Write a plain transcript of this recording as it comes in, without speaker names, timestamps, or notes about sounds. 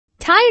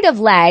Tired of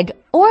lag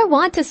or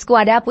want to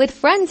squad up with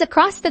friends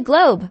across the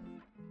globe?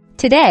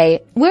 Today,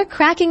 we're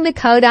cracking the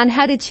code on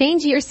how to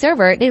change your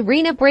server to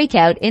Arena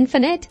Breakout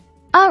Infinite.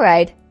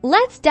 Alright,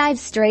 let's dive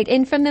straight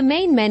in from the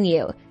main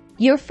menu.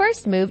 Your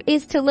first move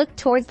is to look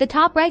towards the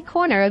top right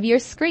corner of your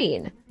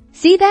screen.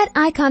 See that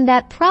icon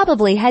that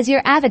probably has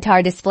your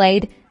avatar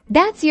displayed?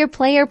 That's your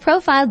player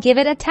profile. Give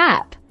it a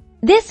tap.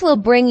 This will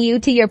bring you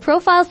to your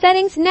profile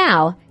settings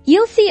now.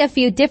 You'll see a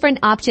few different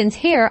options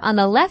here on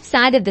the left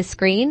side of the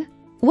screen.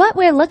 What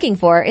we're looking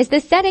for is the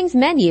settings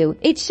menu.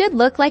 It should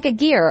look like a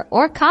gear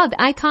or cog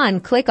icon.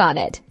 Click on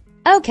it.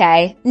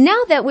 Okay,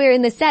 now that we're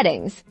in the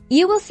settings,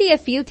 you will see a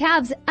few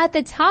tabs at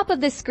the top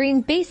of the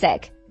screen: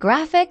 basic,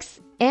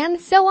 graphics,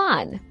 and so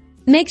on.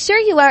 Make sure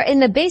you are in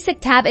the basic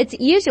tab. It's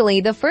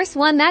usually the first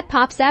one that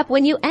pops up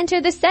when you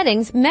enter the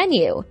settings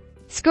menu.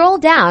 Scroll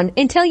down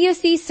until you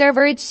see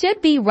server. It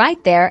should be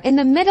right there in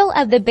the middle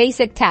of the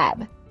basic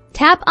tab.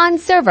 Tap on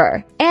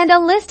server, and a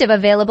list of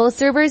available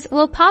servers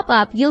will pop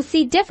up. You'll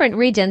see different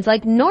regions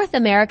like North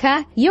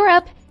America,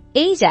 Europe,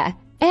 Asia,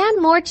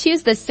 and more.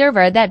 Choose the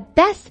server that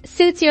best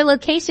suits your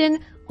location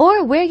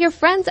or where your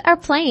friends are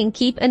playing.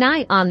 Keep an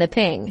eye on the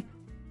ping.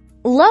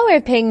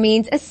 Lower ping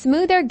means a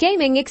smoother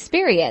gaming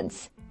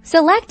experience.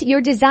 Select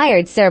your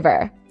desired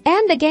server,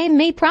 and the game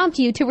may prompt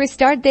you to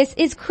restart. This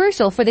is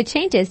crucial for the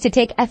changes to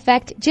take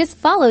effect. Just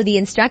follow the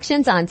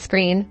instructions on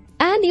screen,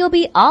 and you'll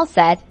be all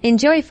set.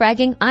 Enjoy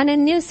fragging on a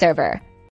new server.